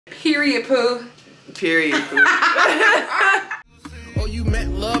Period, poo. Period, poo. Oh, you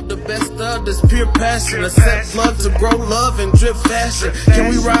meant love, the best of this pure passion. Accept blood to grow love and drip fashion. Can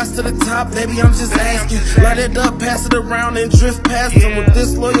we rise to the top, baby? I'm just asking. Light it up, pass it around and drift past them. With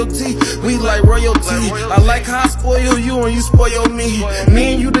this loyalty, we like royalty. I like how I spoil you and you spoil me.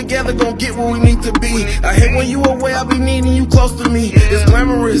 Me and you together gon' get where we need to be. I hate when you away, I be needing you close to me. It's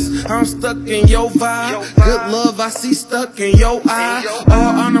glamorous, I'm stuck in your vibe. Good love, I see stuck in your eye.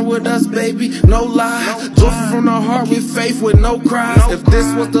 All honor with us, baby, no lie. Joyful from the heart with faith, with no cry. If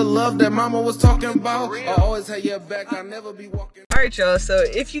this was the love that mama was talking about, I always had your back, I'll never be walking. Alright y'all, so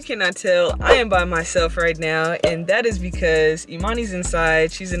if you cannot tell, I am by myself right now, and that is because Imani's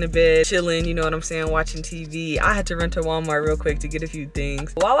inside, she's in the bed, chilling, you know what I'm saying, watching TV. I had to run to Walmart real quick to get a few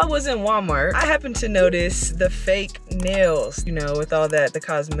things. While I was in Walmart, I happened to notice the fake nails, you know, with all that, the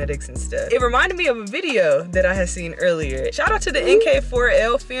cosmetics and stuff. It reminded me of a video that I had seen earlier. Shout out to the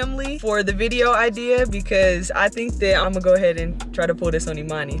NK4L family for the video idea, because I think that I'm gonna go ahead and try to pull this on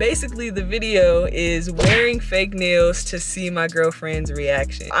Imani. Basically, the video is wearing fake nails to see my girlfriend's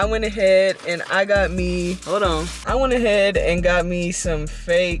reaction. I went ahead and I got me, I went ahead and got me some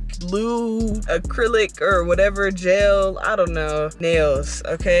fake blue acrylic or whatever gel, I don't know, nails,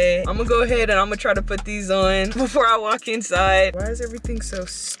 okay? I'm gonna go ahead and I'm gonna try to put these on before I walk inside. Why is everything so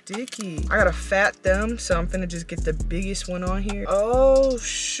sticky? I got a fat thumb, so I'm finna just get the biggest one on here. Oh,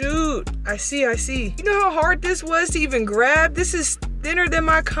 shoot. I see. You know how hard this was to even grab? This is thinner than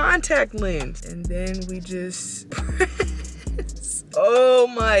my contact lens. And then we just press. Oh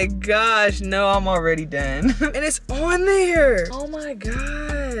my gosh, no, I'm already done. And it's on there. Oh my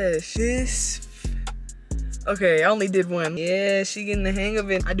gosh. Okay, I only did one. Yeah, she getting the hang of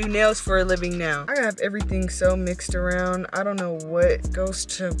it. I do nails for a living now. I have everything so mixed around. I don't know what goes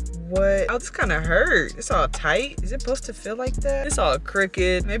to what. Oh, this kind of hurt. It's all tight. Is it supposed to feel like that? It's all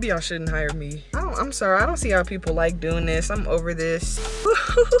crooked. Maybe y'all shouldn't hire me. I'm sorry, I don't see how people like doing this. I'm over this.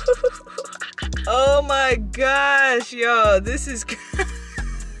 Oh my gosh, y'all, this is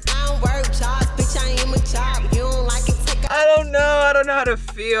I don't know how to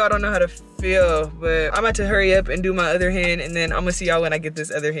feel. But I'm about to hurry up and do my other hand, and then I'm gonna see y'all when I get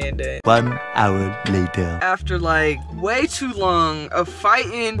this other hand done. 1 hour later. After like way too long of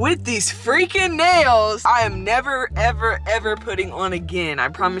fighting with these freaking nails, I am never, ever putting on again. I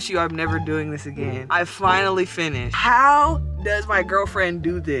promise you I'm never doing this again. I finally finished. How does my girlfriend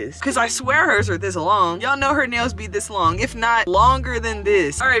do this? Cause I swear hers are this long. Y'all know her nails be this long, if not longer than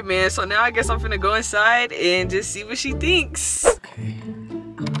this. All right, man, so now I guess I'm finna go inside and just see what she thinks. Okay.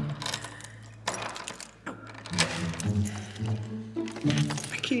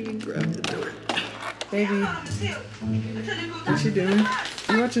 I can't even grab the door. Baby, what you doing?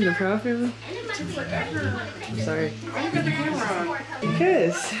 You watching the Proud Family? I'm sorry. Why you got the camera on?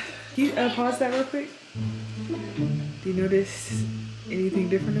 Because. Can you pause that real quick? Do you notice anything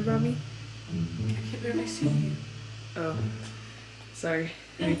different about me? I can barely see you. Oh, sorry.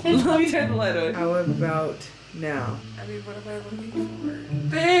 Let me turn the light on. How about now? I mean, what am I looking for?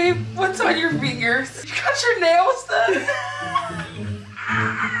 Babe, what's on your fingers? You got your nails done?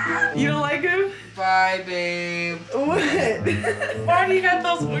 You don't like him? Bye, babe. What? Why do you got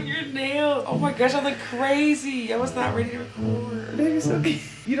those on your nails? Oh my gosh, I look crazy. I was not ready to record. Babe, it's okay.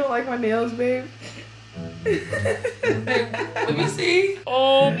 You don't like my nails, babe? Babe, let me see.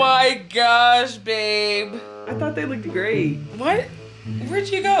 Oh my gosh, babe. I thought they looked great. What? Where'd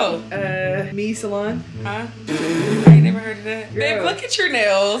you go? Me salon. Huh? I ain't never heard of that. Girl. Babe, look at your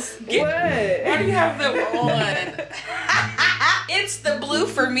nails. What? Why do you have them on? It's the blue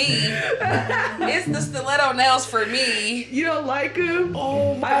for me. It's the stiletto nails for me. You don't like them?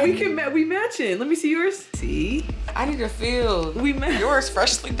 Oh my. We matching. Let me see yours. See? I need to feel. We match. Yours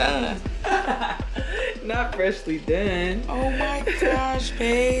freshly done. Not freshly done. Oh my gosh,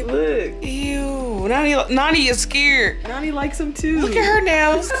 babe. Look. Ew. Nani is scared. Nani likes them too. Look at her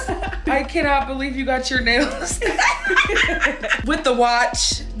nails. I cannot believe you got your nails. With the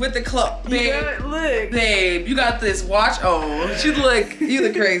watch, with the clock. Babe, look. Babe, you got this watch on. You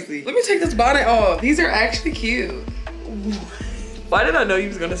look crazy. Let me take this bonnet off. These are actually cute. Why did I know you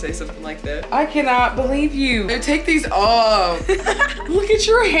was gonna say something like that? I cannot believe you. Babe, take these off. Look at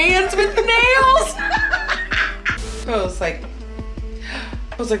your hands with the nails. Pose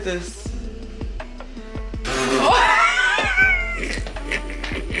like this.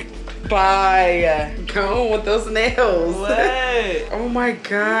 Bye. Go with those nails. What? Oh my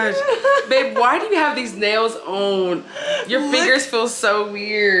gosh. Babe, why do you have these nails on? Your fingers feel so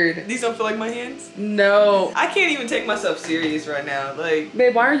weird. These don't feel like my hands? No. I can't even take myself serious right now. Like,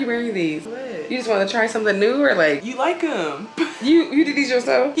 babe, why are you wearing these? What? You just want to try something new, or like You like them? you did these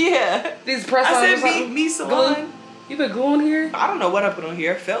yourself? Yeah. These press I on or said something? me salon. Glue? You put glue on here? I don't know what I put on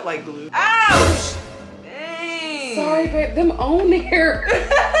here. It felt like glue. Ouch! Dang. Sorry, babe. Them on here.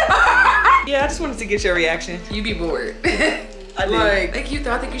 Yeah, I just wanted to get your reaction. You be bored. I did. Like, thank you.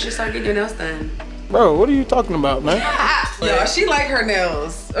 I think you should start getting your nails done. Bro, what are you talking about, man? Yo, she like her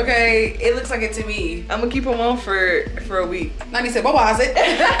nails. Okay, it looks like it to me. I'm gonna keep them on for a week. Nani said, "What was it?"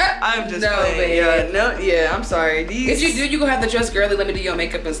 I'm just playing. babe. Yeah, no, yeah. I'm sorry. These. If you do, you gonna have to dress girly. Let me do your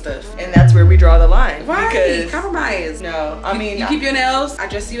makeup and stuff. And that's where we draw the line. Right? Because Compromise. no, I mean, you keep your nails. I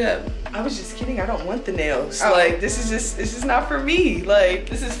dress you up. I was just kidding. I don't want the nails. Oh. Like this is just not for me. Like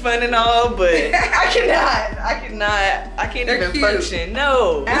this is fun and all, but I can't They're even cute. function.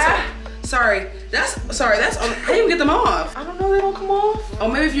 No. Sorry. That's how you get them off? I don't know. They don't come off. Oh,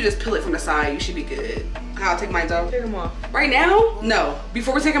 maybe if you just peel it from the side, you should be good. I'll take mine off. Take them off. Right now? No.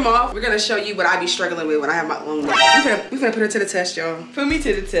 Before we take them off, we're gonna show you what I be struggling with when I have my long nails. We finna put her to the test, y'all. Put me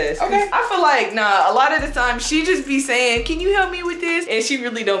to the test. Okay. I feel like a lot of the time she just be saying, "Can you help me with this?" And she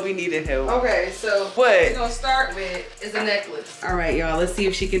really don't be needing help. Okay, so What? we're gonna start with is a necklace. All right, y'all. Let's see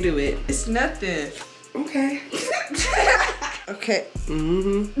if she can do it. It's nothing. Okay. Okay.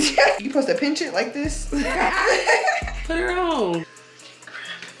 Mm-hmm. You supposed to pinch it like this? Put her on.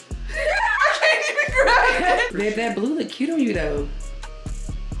 I can't even grab it. Babe, that blue look cute on you though.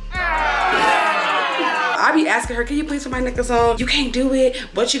 I be asking her, can you please put my necklace on? You can't do it.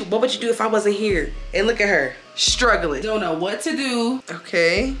 What would you do if I wasn't here? And look at her, struggling. Don't know what to do.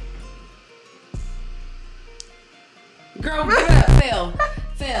 Okay. Girl, get up, fail.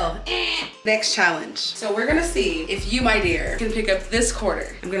 Next challenge. So we're gonna see if you, my dear, can pick up this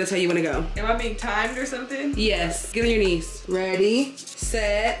quarter. I'm gonna tell you when to go. Am I being timed or something? Yes, get on your knees. Ready,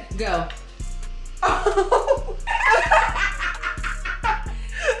 set, go. Oh.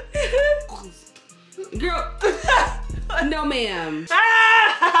 Girl, no ma'am.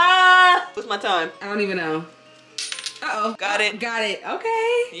 What's my time? I don't even know. Uh-oh. Got it. Got it,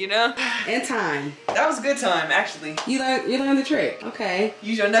 okay. You know? And time. That was good time, actually. You learned the trick, okay.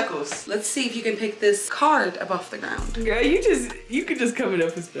 Use your knuckles. Let's see if you can pick this card up off the ground. Girl, you could just come it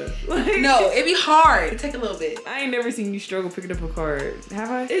up with stuff. Like, No, it'd be hard. It'd take a little bit. I ain't never seen you struggle picking up a card.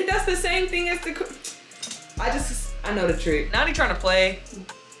 Have I? That's the same thing as the I know the trick. Now he trying to play.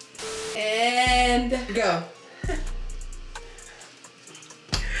 And go.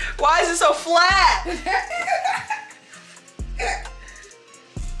 Why is it so flat?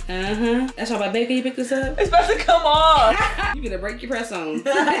 That's why my baby, can you pick this up? It's about to come off. You gonna break your press on.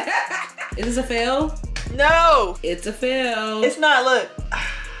 Is this a fail? No. It's a fail. It's not, look.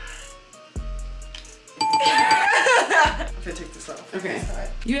 I'm gonna take this off. Okay.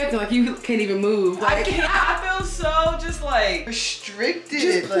 You acting like you can't even move. I Like, can't. I feel so just like restricted.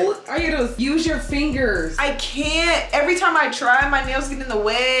 just pull it. All you gotta do is use your fingers. I can't. Every time I try, my nails get in the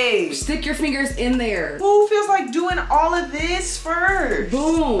way. Stick your fingers in there. Who feels like doing all of this first?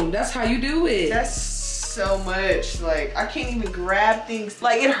 Boom. That's how you do it. That's so much. Like, I can't even grab things.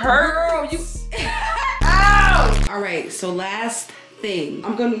 Like, it hurts. Girl, you. Ow! All right, so last thing.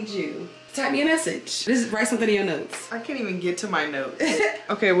 I'm gonna need you. Type me a message. Write something in your notes. I can't even get to my notes.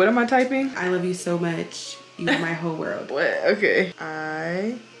 Okay, what am I typing? I love you so much. You are my whole world. What? Okay.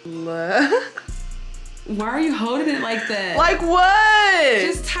 I love. Why are you holding it like that? Like what?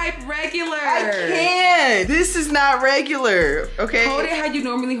 Just type regular. I can't. This is not regular. Okay. Hold it how you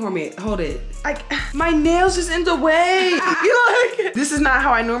normally hold it. My nails is in the way. You know, like, this is not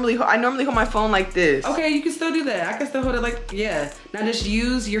how I normally hold my phone like this. Okay, you can still do that. I can still hold it like, yeah. Now just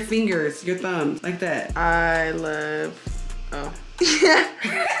use your fingers, your thumbs, like that. I love, oh.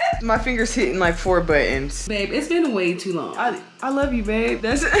 My fingers hitting like 4 buttons. Babe, it's been way too long. I love you, babe.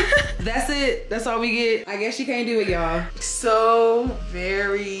 That's it. That's it. That's all we get. I guess you can't do it, y'all. So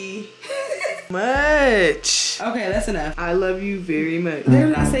very much. Okay, that's enough. I love you very much. They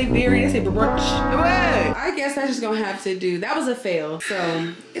did not say very, they say brunch. What? I guess that's just gonna have to do. That was a fail,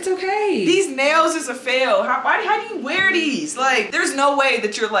 so it's okay. These nails is a fail. How do you wear these? Like, there's no way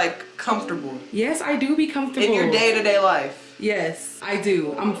that you're like comfortable Yes, I do be comfortable. in your day-to-day life. Yes, I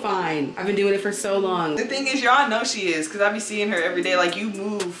do. I'm fine. I've been doing it for so long. The thing is, y'all know she is, because I be seeing her every day. Like, you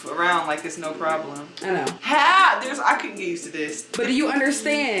move around like it's no problem. I know. I couldn't get used to this. But do you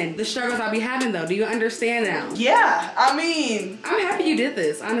understand the struggles I'll be having though? Do you understand now? Yeah, I mean, I'm happy you did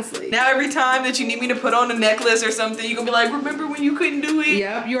this, honestly. now every time that you need me to put on a necklace or something, you're gonna be like, remember when you couldn't do it?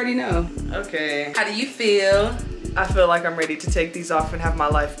 Yep, you already know. Okay. How do you feel? I feel like I'm ready to take these off and have my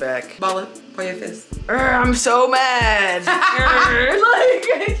life back. Ball it for your fist. I'm so mad.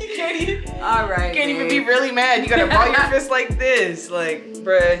 Like, you can't even. All right. You can't even be really mad. You gotta ball your fist like this. Like,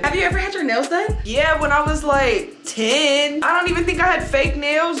 Bruh. Have you ever had your nails done? Yeah, when I was like 10. I don't even think I had fake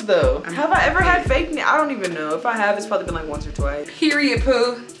nails though. Have I ever had fake nails? I don't even know. If I have, it's probably been like once or twice. Period,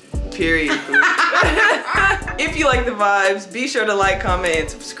 poo. Period. If you like the vibes, be sure to like, comment, and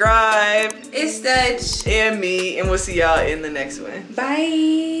subscribe. It's Dutch. And me, and we'll see y'all in the next one.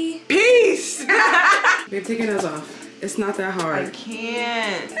 Bye. Peace. Babe, take your nails off. It's not that hard. I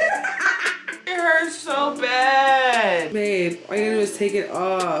can't. It hurts so bad. Babe, all you gotta do is take it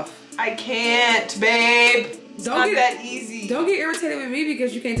off. I can't, babe. It's not that easy. Don't get irritated with me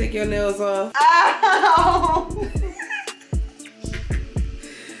because you can't take your nails off. Ow.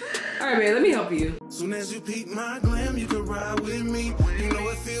 All right, babe, let me help you. Soon as you peep my glam, you can ride with me. You know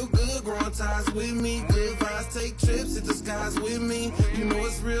it feel good, growing ties with me. Good vibes, take trips, hit the skies with me. You know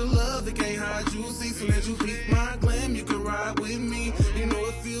it's real love, it can't hide you. See, soon as you peep my